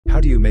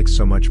do you make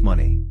so much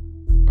money?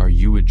 Are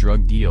you a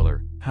drug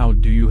dealer? How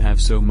do you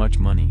have so much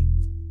money?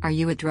 Are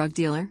you a drug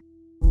dealer?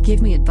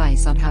 Give me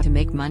advice on how to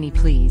make money,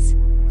 please.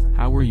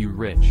 How are you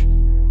rich?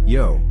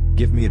 Yo,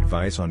 give me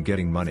advice on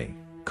getting money,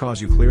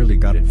 cause you clearly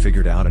got it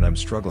figured out and I'm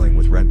struggling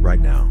with rent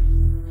right now.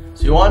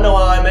 So you wanna know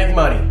how I make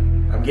money?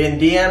 I'm getting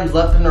DMs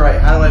left and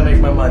right. How do I make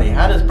my money?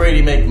 How does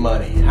Brayde make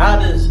money?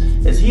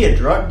 Is he a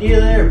drug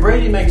dealer?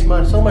 Brayde makes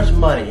so much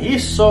money.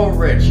 He's so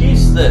rich.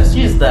 He's this,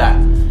 he's that.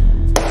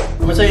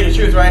 I'm gonna tell you the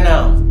truth right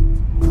now.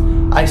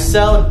 I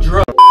sell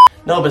drugs.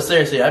 No, but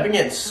seriously, I've been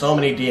getting so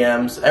many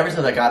DMs ever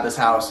since I got this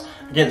house.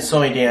 I'm getting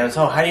so many DMs.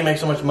 Oh, how do you make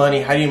so much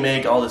money? How do you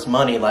make all this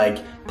money? Like,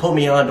 put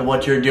me on to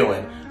what you're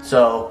doing.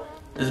 So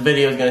this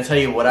video is gonna tell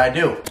you what I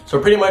do. So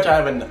pretty much I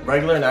have a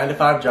regular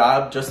 9-to-5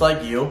 job, just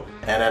like you,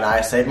 and then I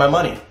save my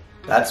money.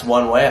 That's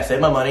one way I save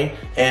my money.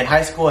 In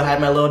high school, I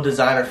had my little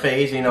designer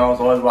phase. You know, I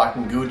was always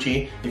rocking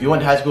Gucci. If you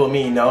went to high school with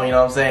me, you know what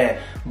I'm saying?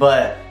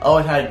 But I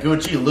always had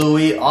Gucci,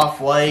 Louis,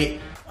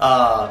 Off-White,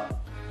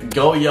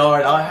 Go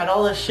Yard. I had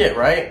all this shit,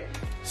 right?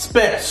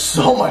 Spent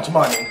so much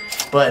money.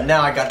 But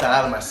now I got that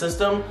out of my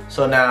system.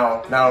 So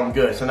now I'm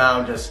good. So now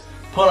I'm just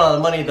putting all the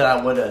money that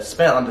I would have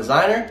spent on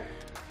designer,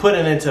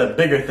 putting it into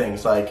bigger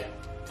things like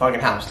fucking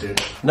house, dude.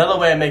 Another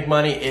way I make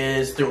money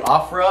is through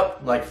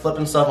OfferUp, like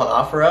flipping stuff on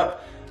OfferUp.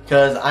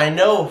 Because I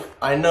know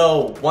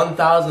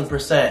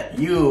 1000%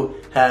 you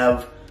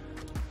have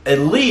at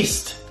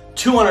least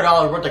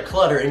 $200 worth of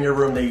clutter in your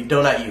room that you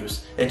do not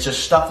use. It's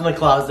just stuffed in the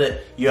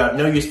closet, you have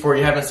no use for it,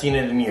 you haven't seen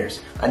it in years.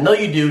 I know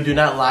you do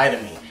not lie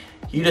to me.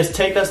 You just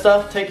take that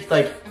stuff, take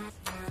like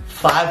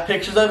 5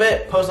 pictures of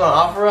it, post it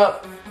on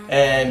OfferUp,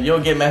 and you'll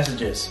get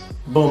messages.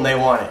 Boom, they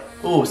want it.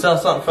 Ooh, sell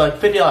something for like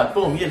 $50,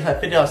 boom, you just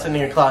have $50 sitting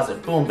in your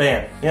closet, boom,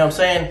 bam. You know what I'm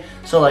saying?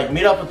 So like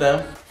meet up with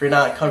them. If you're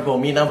not comfortable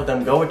meeting up with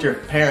them, go with your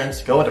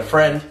parents, go with a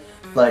friend,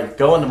 like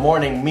go in the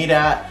morning, meet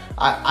at,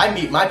 I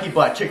meet my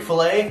people at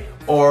Chick-fil-A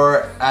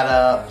or at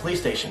a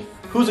police station.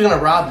 Who's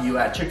gonna rob you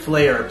at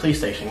Chick-fil-A or a police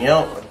station, you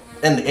know?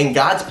 In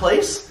God's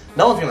place,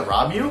 no one's gonna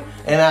rob you,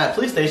 and at a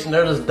police station,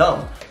 they're just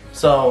dumb.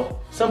 So,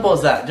 simple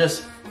as that,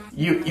 just,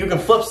 you can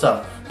flip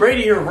stuff.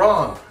 Brayde, you're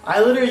wrong.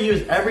 I literally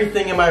use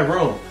everything in my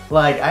room.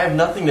 Like, I have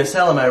nothing to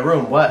sell in my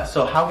room, what?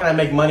 So how can I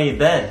make money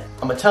then?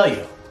 I'm gonna tell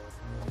you.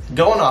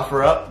 Go on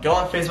OfferUp, go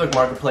on Facebook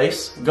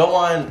Marketplace, go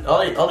on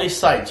all these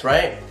sites,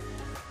 right?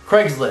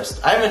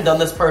 Craigslist. I haven't done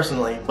this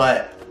personally,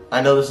 but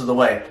I know this is the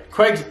way.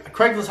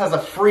 Craigslist has a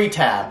free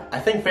tab. I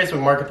think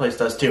Facebook Marketplace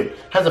does too.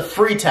 Has a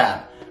free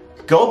tab.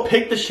 Go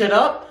pick the shit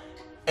up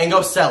and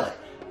go sell it.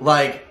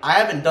 Like, I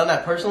haven't done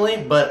that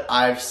personally, but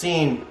I've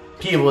seen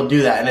people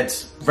do that and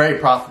it's very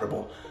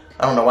profitable.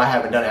 I don't know why I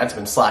haven't done it, I've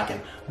been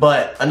slacking.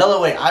 But another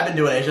way I've been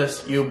doing it is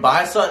just you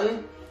buy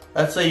something,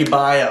 let's say you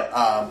buy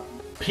a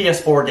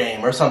PS4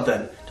 game or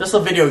something, just a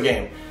video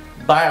game,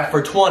 buy it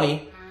for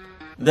 20,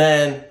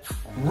 then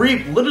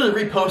literally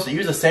repost it,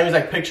 use the same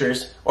exact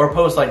pictures, or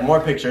post like more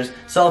pictures,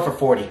 sell it for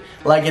 40.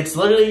 Like, it's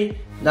literally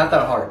not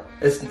that hard.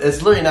 It's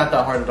literally not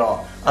that hard at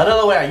all.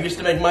 Another way I used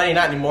to make money,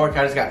 not anymore, cause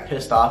I just got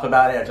pissed off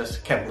about it, I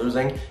just kept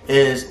losing,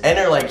 is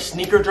enter like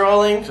sneaker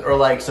drawings or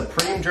like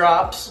Supreme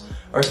drops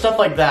or stuff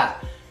like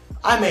that.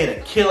 I made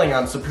a killing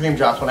on Supreme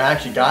drops when I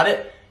actually got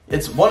it.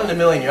 It's 1 in a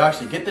million you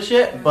actually get the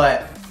shit,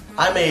 but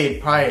I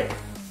made probably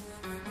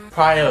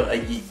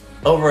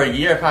over a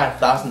year, probably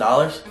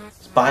 $1,000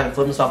 just buying and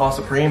flipping stuff off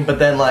Supreme. But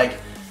then like,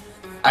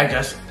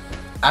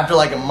 after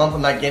like a month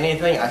of not getting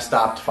anything, I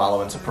stopped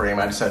following Supreme.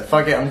 I just said,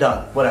 fuck it, I'm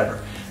done,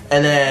 whatever.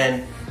 And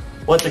then,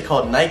 what's it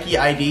called, Nike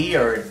ID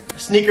or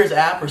Sneakers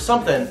app or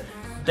something,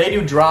 they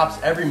do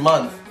drops every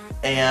month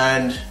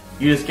and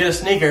you just get a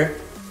sneaker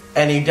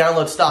and you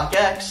download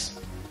StockX,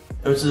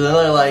 which is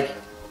another like,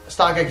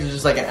 StockX is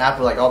just like an app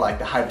with like all like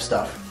the hype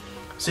stuff.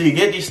 So you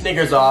get these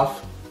sneakers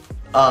off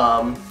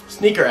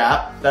sneaker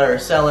app that are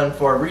selling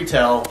for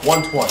retail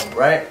 $120,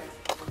 right?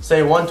 Say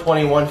 $120,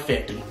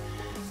 $150.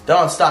 Then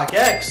on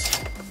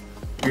StockX,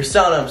 you're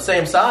selling them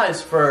same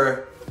size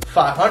for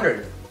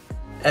 $500.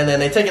 And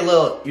then they take a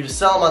little, you just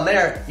sell them on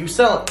there, you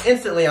sell them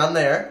instantly on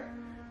there,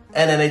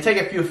 and then they take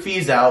a few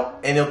fees out,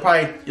 and they'll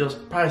probably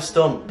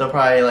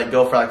like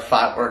go for like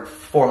 $500 or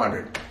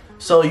 $400.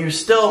 So you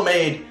still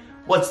made,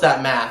 what's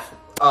that math?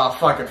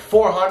 Fucking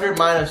 400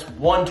 minus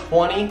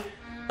 120.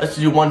 Let's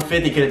do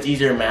 150 because it's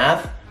easier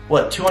math.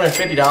 What,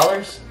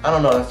 $250? I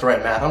don't know if that's the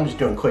right math. I'm just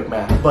doing quick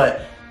math.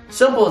 But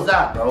simple as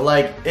that, bro.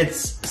 Like,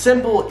 it's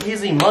simple,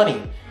 easy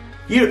money.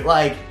 You,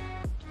 like,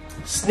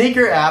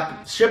 sneaker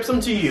app ships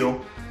them to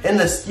you. In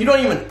this, you don't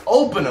even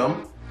open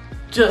them.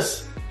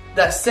 Just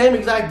that same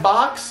exact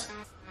box,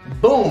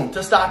 boom, to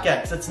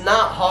StockX. It's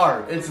not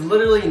hard. It's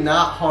literally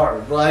not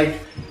hard.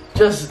 Like,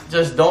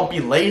 just don't be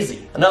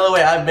lazy. Another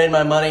way I've made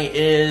my money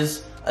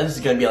is, this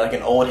is gonna be like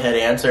an old head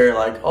answer,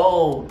 like,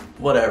 oh,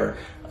 whatever,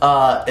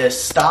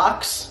 is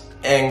stocks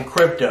and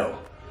crypto.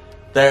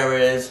 There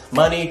is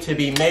money to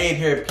be made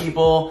here,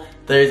 people.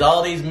 There's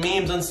all these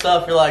memes and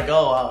stuff. You're like,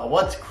 oh,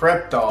 what's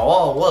crypto?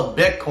 Oh,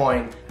 what's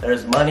Bitcoin?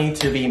 There's money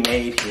to be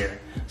made here.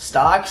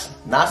 Stocks,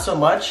 not so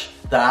much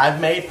that I've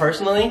made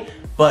personally,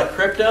 but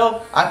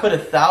crypto, I put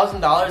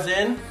 $1,000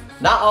 in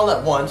not all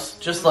at once,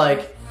 just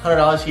like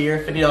 $100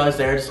 here, $50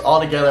 there, just all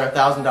together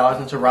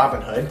 $1,000 into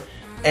Robinhood.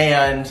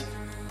 And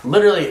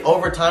literally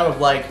over time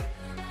of like,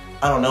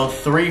 I don't know,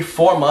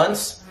 3-4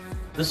 months,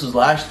 this was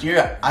last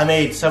year, I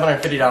made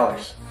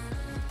 $750.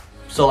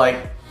 So like,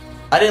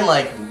 I didn't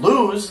like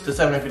lose the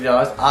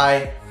 $750,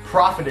 I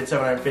profited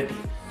 $750.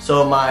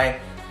 So my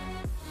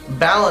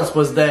balance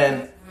was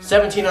then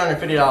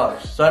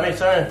 $1,750. So I made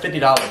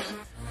 $750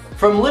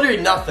 from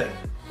literally nothing.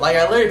 Like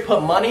I literally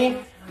put money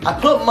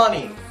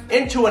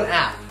into an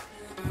app,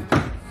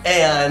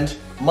 and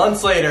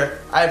months later,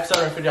 I have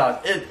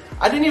 $750.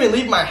 I didn't even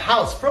leave my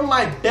house, from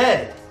my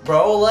bed,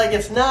 bro. Like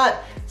it's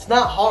not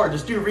hard.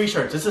 Just do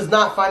research. This is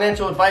not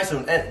financial advice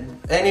in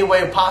any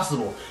way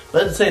possible.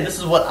 Let's say this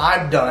is what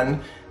I've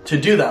done to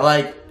do that.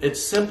 Like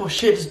it's simple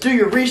shit. Just do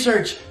your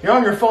research. You're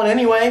on your phone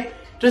anyway.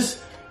 Just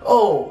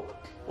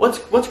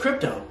what's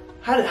crypto?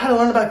 How to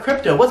learn about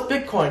crypto? What's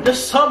Bitcoin?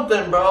 Just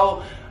something,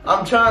 bro.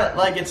 I'm trying,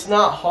 like, it's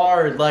not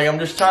hard. Like, I'm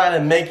just trying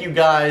to make you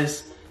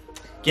guys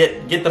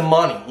get the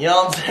money. You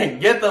know what I'm saying?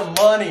 Get the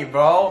money,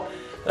 bro.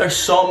 There's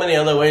so many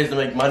other ways to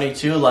make money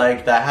too,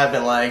 like, that I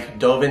haven't, like,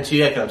 dove into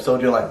yet, because I'm still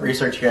doing, like,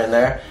 research here and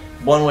there.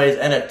 One way is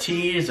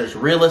NFTs, there's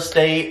real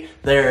estate,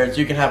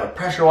 you can have a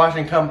pressure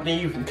washing company,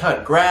 you can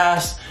cut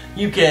grass,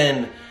 you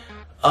can,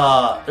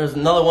 there's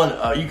another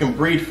one, you can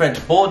breed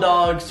French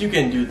bulldogs, you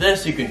can do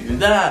this, you can do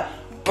that.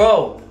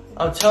 Bro,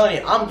 I'm telling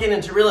you, I'm getting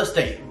into real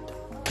estate.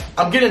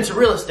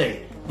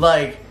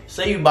 Like,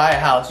 say you buy a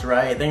house,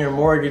 right? Then your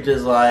mortgage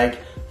is like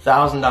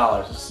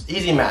 $1,000.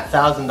 Easy math,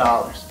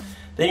 $1,000.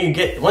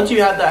 Then once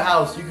you have that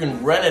house, you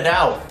can rent it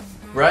out,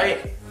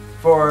 right?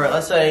 For,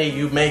 let's say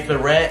you make the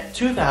rent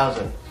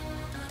 $2,000.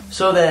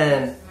 So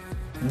then,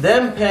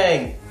 them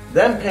paying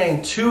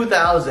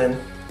 $2,000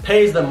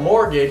 pays the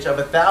mortgage of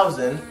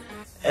 $1,000,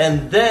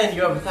 and then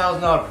you have a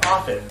 $1,000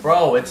 profit.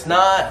 Bro, it's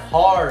not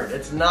hard.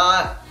 It's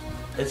not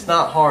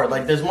hard.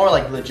 Like, there's more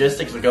like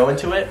logistics that go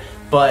into it,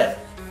 but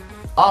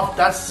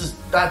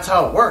that's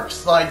how it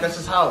works. Like, that's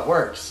just how it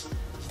works.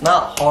 It's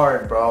not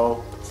hard,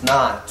 bro. It's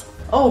not.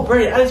 Oh,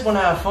 Brayde, I just want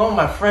to have fun with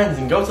my friends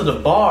and go to the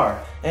bar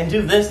and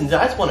do this and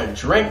I just want to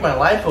drink my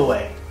life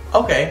away.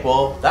 Okay,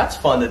 well, that's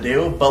fun to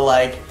do, but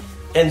like,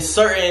 in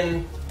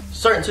certain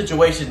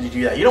situations you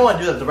do that. You don't want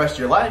to do that the rest of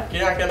your life.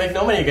 You're not going to make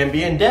no money. You're going to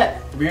be in debt.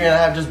 You're going to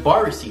have just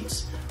bar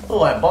receipts.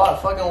 Oh, I bought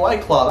a fucking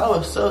White Claw. That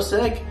was so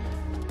sick.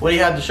 What do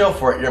you have to show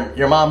for it?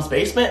 Your mom's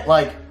basement?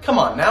 Like, come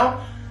on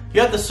now.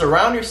 You have to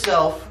surround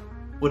yourself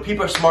with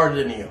people smarter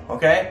than you,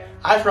 okay?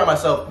 I surround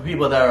myself with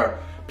people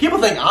people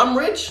think I'm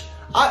rich.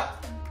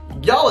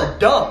 Y'all are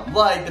dumb.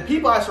 Like, the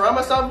people I surround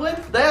myself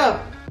with,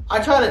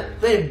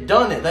 they've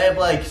done it. They have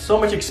like so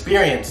much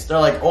experience. They're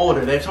like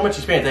older, they have so much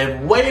experience. They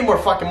have way more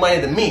fucking money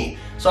than me.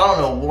 So I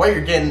don't know where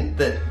you're getting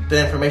the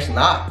information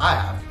that I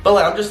have. But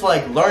like, I'm just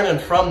like learning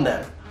from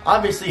them.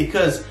 Obviously,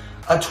 because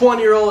a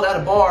 20-year-old at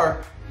a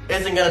bar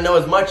isn't gonna know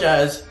as much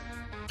as,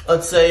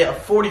 let's say, a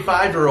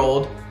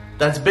 45-year-old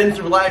that's been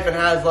through life and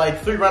has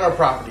like 3 rental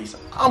properties.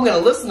 I'm gonna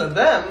listen to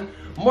them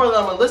more than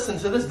I'm gonna listen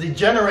to this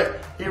degenerate,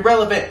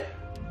 irrelevant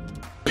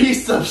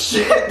piece of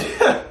shit.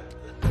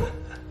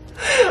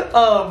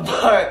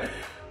 But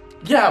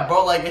yeah,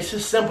 bro, like, it's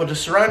just simple.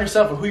 Just surround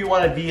yourself with who you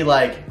want to be,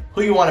 like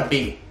who you want to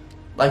be.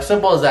 Like,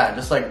 simple as that.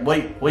 Just like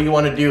what you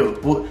want to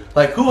do.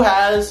 Like,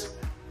 how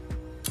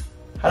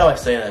do I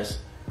say this?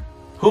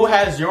 Who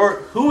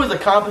is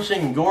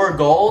accomplishing your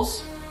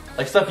goals,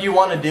 like stuff you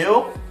want to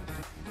do,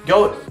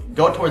 go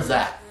towards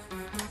that.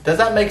 Does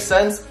that make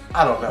sense?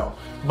 I don't know.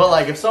 But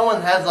like, if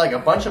someone has like a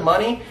bunch of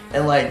money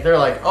and like they're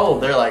like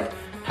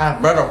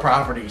have rental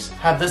properties,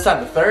 have this, that,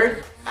 and the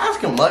third,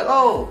 ask them like,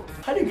 oh,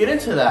 how do you get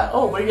into that?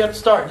 Oh, where do you have to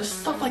start? Just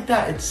stuff like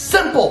that. It's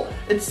simple.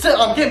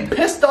 I'm getting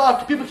pissed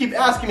off. People keep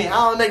asking me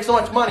how I make so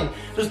much money.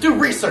 Just do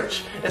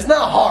research. It's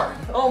not hard.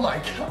 Oh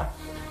my God.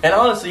 And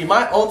honestly,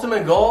 my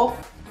ultimate goal,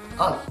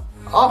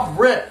 off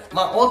rip,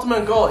 my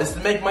ultimate goal is to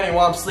make money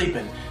while I'm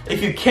sleeping.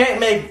 If you can't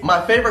make,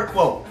 my favorite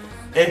quote,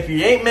 if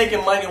you ain't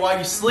making money while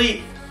you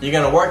sleep, you're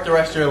gonna work the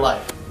rest of your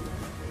life.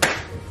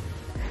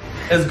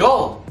 It's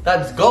gold.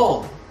 That's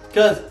gold.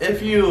 Because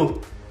if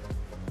you're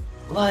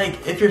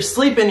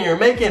sleeping and you're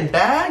making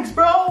bags,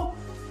 bro,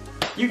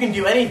 you can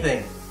do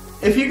anything.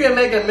 If you can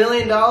make $1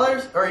 million,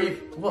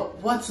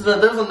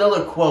 there's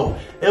another quote.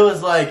 It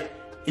was like,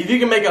 if you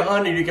can make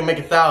 100, you can make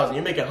 1,000.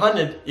 You make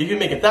 100, you can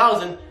make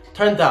 1,000,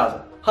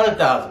 10,000,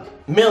 100,000,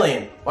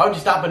 million. Why would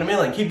you stop at $1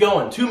 million? Keep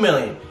going, 2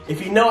 million.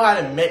 If you know how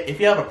to make, if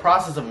you have a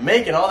process of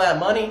making all that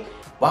money,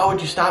 why would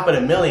you stop at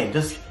 $1 million?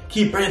 Just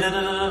keep stacking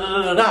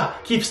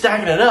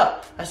it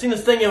up. I seen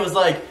this thing, it was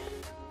like,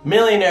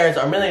 millionaires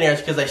are millionaires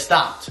because they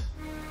stopped.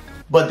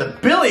 But the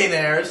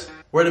billionaires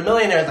were the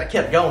millionaires that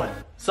kept going.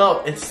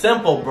 So it's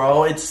simple,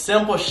 bro. It's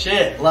simple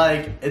shit.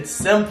 Like, it's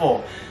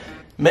simple.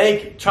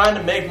 Trying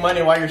to make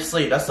money while you're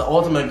asleep. That's the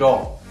ultimate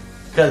goal.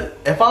 Because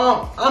if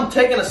I'm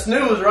taking a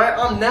snooze, right?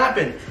 I'm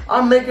napping.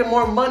 I'm making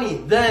more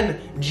money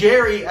than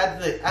Jerry at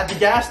the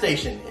gas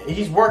station.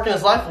 He's working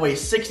his life away.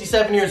 He's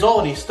 67 years old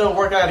and he's still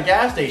working at a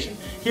gas station.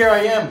 Here I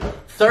am,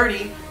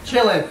 30,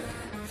 chilling,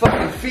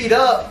 fucking feet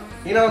up,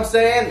 you know what I'm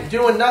saying,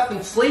 doing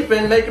nothing,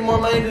 sleeping, making more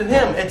money than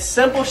him. It's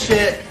simple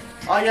shit.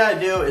 All you gotta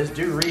do is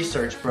do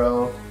research,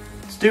 bro.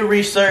 Just do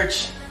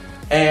research,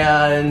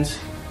 and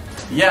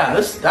yeah,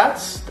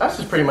 that's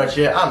just pretty much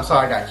it. I'm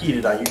sorry I got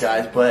heated on you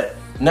guys, but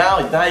now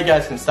you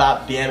guys can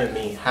stop DMing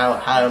me how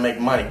to make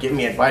money. Give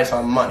me advice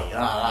on money.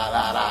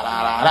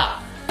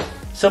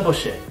 Simple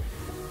shit.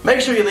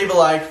 Make sure you leave a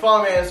like,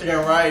 follow me on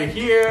Instagram right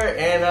here,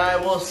 and I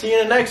will see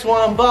you in the next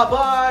one.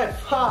 Bye-bye.